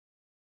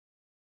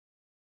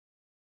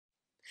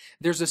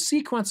There's a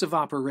sequence of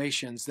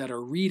operations that a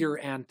reader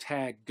and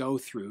tag go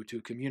through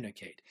to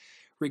communicate,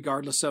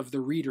 regardless of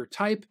the reader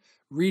type,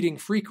 reading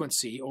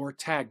frequency, or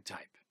tag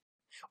type.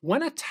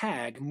 When a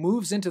tag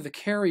moves into the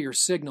carrier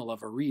signal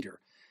of a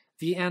reader,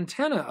 the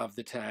antenna of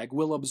the tag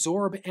will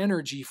absorb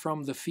energy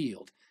from the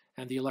field,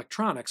 and the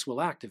electronics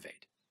will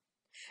activate.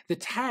 The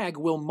tag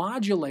will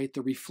modulate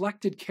the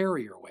reflected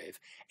carrier wave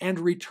and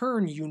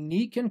return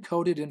unique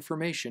encoded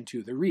information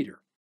to the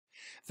reader.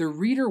 The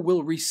reader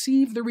will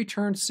receive the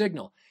returned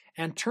signal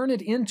and turn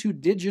it into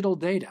digital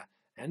data,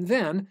 and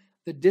then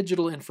the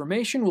digital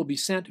information will be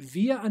sent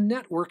via a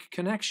network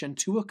connection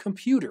to a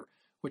computer,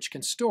 which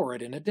can store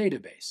it in a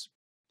database.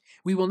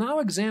 We will now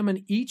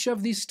examine each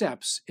of these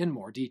steps in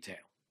more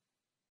detail.